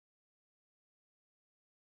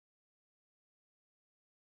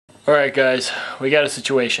Alright guys, we got a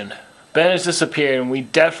situation. Ben has disappeared and we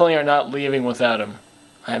definitely are not leaving without him.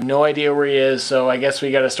 I have no idea where he is, so I guess we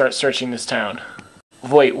gotta start searching this town.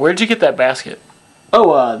 Wait, where'd you get that basket?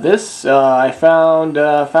 Oh, I found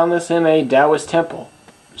this in a Taoist temple.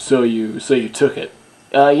 So you took it?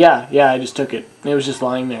 Yeah, I just took it. It was just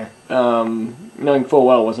lying there. Knowing full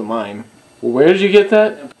well it wasn't mine. Well, where did you get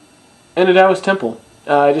that? In a Taoist temple.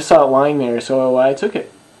 I just saw it lying there, so I took it.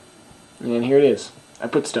 And here it is. I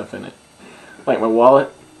put stuff in it. Like my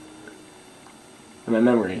wallet. And my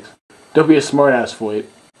memories. Don't be a smartass, Voight.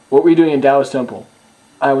 What were you doing in Taoist temple?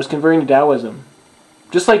 I was converting to Taoism.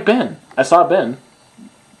 Just like Ben. I saw Ben.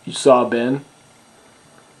 You saw Ben?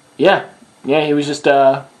 Yeah, he was just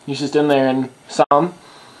in there and saw him.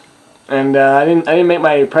 And I didn't make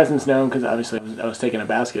my presence known because obviously I was taking a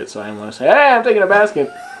basket, so I didn't want to say, "Hey, I'm taking a basket."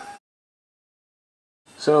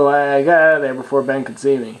 So I got out of there before Ben could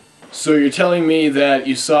see me. So you're telling me that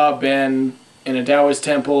you saw Ben in a Taoist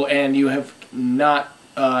temple and you have not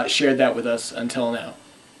shared that with us until now?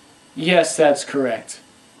 Yes, that's correct.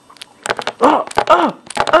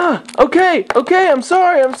 Okay, I'm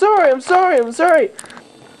sorry.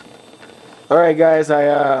 Alright guys,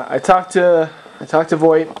 I talked to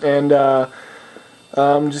Voight and we're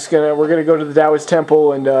gonna go to the Taoist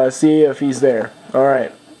temple and see if he's there.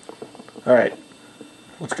 Alright.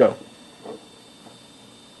 Let's go.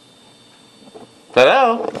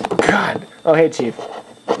 Hello. God. Oh, hey, Chief.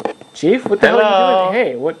 Chief, what the hell are you doing?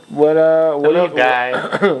 Hey, what Hello,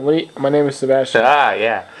 guy. My name is Sebastian.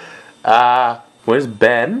 Yeah. Where's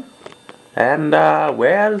Ben? And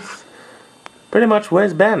where's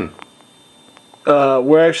Ben?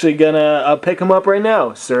 We're actually gonna pick him up right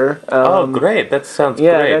now, sir. Oh, great! That sounds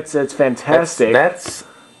great. Yeah, that's fantastic. That's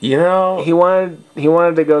you know. He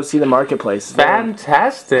wanted to go see the marketplace.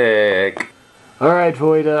 Fantastic. All right,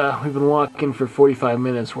 Voight. We've been walking for 45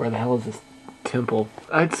 minutes. Where the hell is this temple?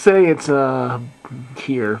 I'd say it's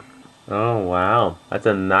here. Oh wow, that's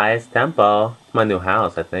a nice temple. My new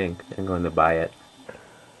house, I think. I'm going to buy it.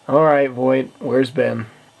 All right, Voight. Where's Ben?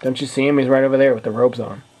 Don't you see him? He's right over there with the robes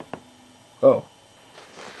on. Oh.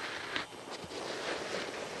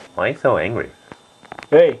 Why are you so angry?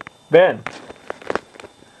 Hey, Ben.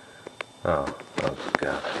 Oh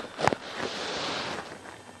God.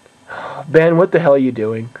 Ben, what the hell are you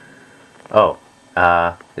doing? Oh,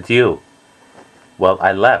 it's you. Well,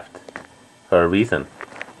 I left for a reason.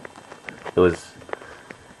 It was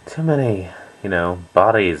too many,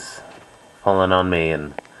 bodies falling on me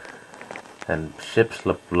and ships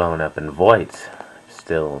blown up and Voight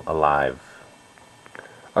still alive.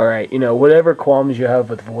 Alright, whatever qualms you have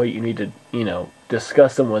with Voight, you need to,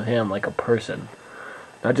 discuss them with him like a person.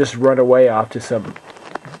 Not just run away off to some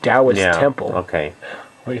Taoist temple. Okay.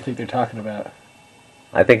 What do you think they're talking about?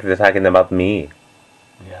 I think they're talking about me.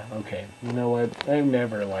 Yeah, okay. You know what? I've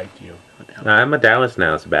never liked you. I'm a Taoist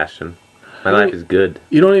now, Sebastian. My life is good.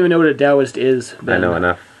 You don't even know what a Taoist is, Ben. I know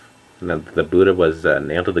enough. The Buddha was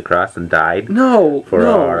nailed to the cross and died. No.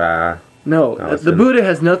 No, the Buddha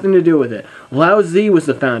has nothing to do with it. Lao Tzu was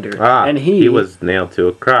the founder, and he was nailed to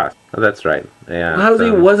a cross. Oh, that's right. Yeah. Lao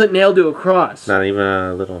Tzu wasn't nailed to a cross. Not even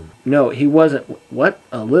a little. No, he wasn't. What?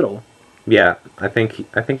 A little? Yeah, I think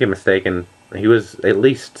you're mistaken. He was, at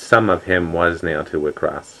least some of him was nailed to a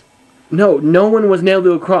cross. No one was nailed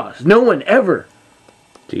to a cross. No one ever.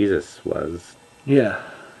 Jesus was. Yeah,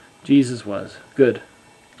 Jesus was. Good.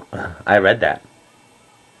 I read that.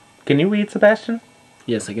 Can you read, Sebastian?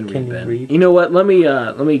 Yes, I can read, Ben. Read? You know what? Let me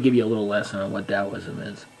give you a little lesson on what Taoism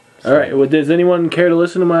is. All right. Well, does anyone care to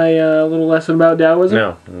listen to my little lesson about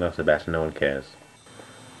Taoism? No, Sebastian. No one cares.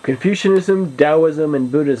 Confucianism, Taoism,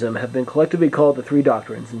 and Buddhism have been collectively called the three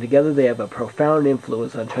doctrines, and together they have a profound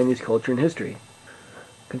influence on Chinese culture and history.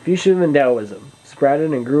 Confucianism and Taoism sprouted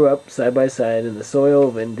and grew up side by side in the soil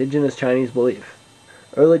of indigenous Chinese belief.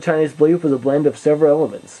 Early Chinese belief was a blend of several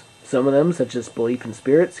elements. Some of them, such as belief in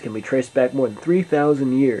spirits, can be traced back more than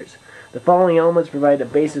 3,000 years. The following elements provide a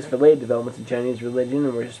basis for later developments in Chinese religion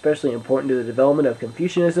and were especially important to the development of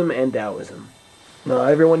Confucianism and Taoism. Now,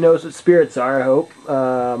 everyone knows what spirits are, I hope.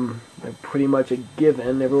 They're pretty much a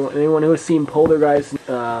given. Anyone who has seen Poltergeist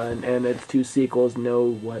and its two sequels know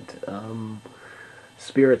what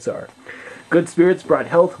spirits are. Good spirits brought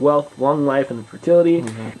health, wealth, long life, and fertility.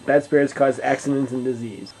 Mm-hmm. Bad spirits caused accidents and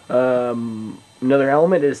disease. Another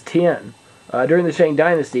element is Tian. During the Shang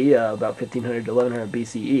Dynasty, about 1500 to 1100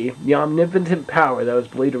 BCE, the omnipotent power that was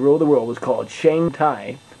believed to rule the world was called Shang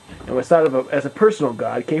Tai, and was thought of as a personal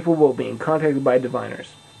god capable of being contacted by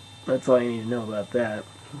diviners. That's all you need to know about that.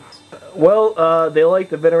 Well, they like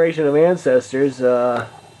the veneration of ancestors.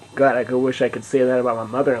 God, I wish I could say that about my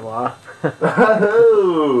mother-in-law.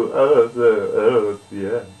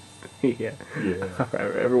 Yeah. Yeah. Yeah.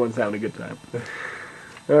 Everyone's having a good time.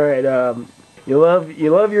 All right. You love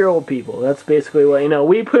your old people. That's basically what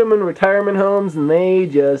we put them in retirement homes, and they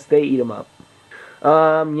eat them up.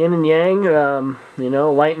 Yin and yang.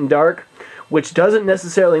 Light and dark, which doesn't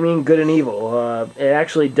necessarily mean good and evil. It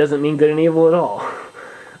actually doesn't mean good and evil at all.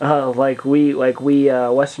 Like we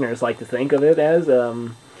Westerners like to think of it as.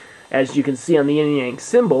 As you can see on the yin and yang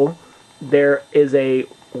symbol, there is a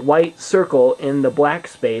white circle in the black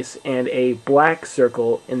space and a black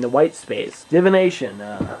circle in the white space. Divination,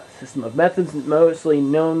 system of methods mostly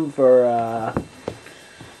known for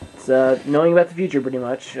knowing about the future, pretty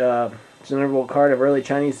much. It's an integral part of early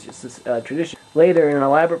Chinese tradition. Later, an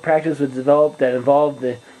elaborate practice was developed that involved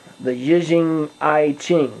the Yijing I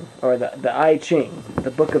Ching, or the I Ching,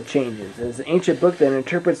 the Book of Changes. It is an ancient book that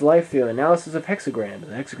interprets life through analysis of hexagrams.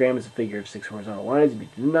 The hexagram is a figure of 6 horizontal lines. If you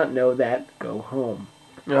do not know that, go home.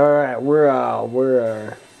 Alright,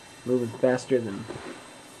 we're moving faster than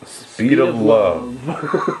Speed of love.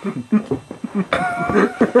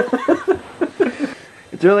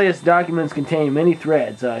 Its earliest documents contain many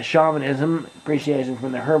threads: shamanism, appreciation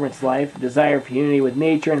from the hermit's life, desire for unity with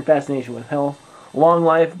nature, and fascination with health, long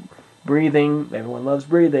life, breathing, everyone loves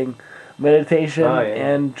breathing, meditation,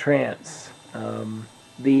 and trance.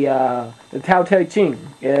 The Tao Te Ching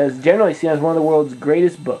is generally seen as one of the world's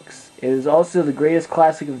greatest books. It is also the greatest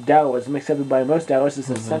classic of Taoism, accepted by most Taoists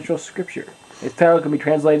as central scripture. Its title can be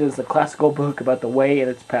translated as the classical book about the way and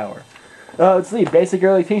its power. Let's see, basic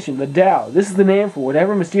early teaching, the Tao. This is the name for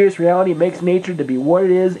whatever mysterious reality makes nature to be what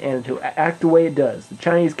it is and to act the way it does. The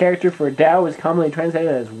Chinese character for Tao is commonly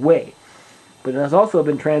translated as way, but it has also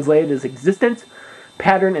been translated as existence,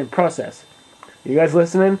 pattern, and process. You guys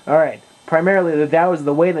listening? Alright. Primarily, the Tao is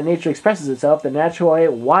the way that nature expresses itself, the natural way.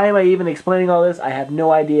 Why am I even explaining all this? I have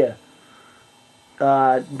no idea.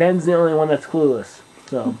 Ben's the only one that's clueless.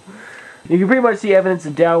 So, you can pretty much see evidence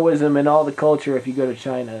of Taoism in all the culture if you go to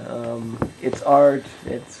China. It's art,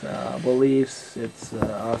 it's beliefs, it's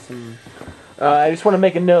awesome. I just want to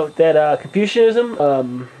make a note that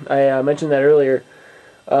Confucianism, I mentioned that earlier,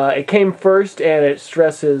 it came first and it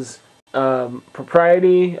stresses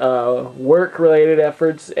propriety, work-related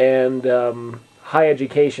efforts, and high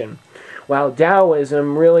education. While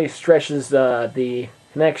Taoism really stresses the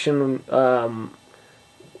connection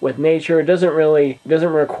with nature. It doesn't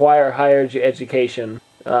require higher education.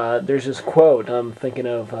 There's this quote I'm thinking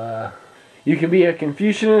of. You can be a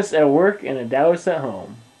Confucianist at work and a Taoist at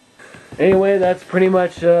home. Anyway, that's pretty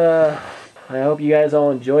much. I hope you guys all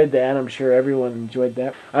enjoyed that. I'm sure everyone enjoyed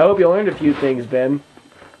that. I hope you learned a few things, Ben.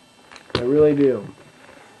 I really do.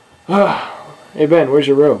 Hey Ben, where's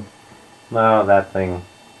your robe? No, that thing.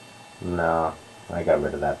 No, I got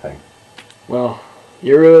rid of that thing. Well,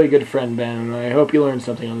 you're a really good friend, Ben, and I hope you learned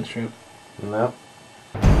something on this trip. No.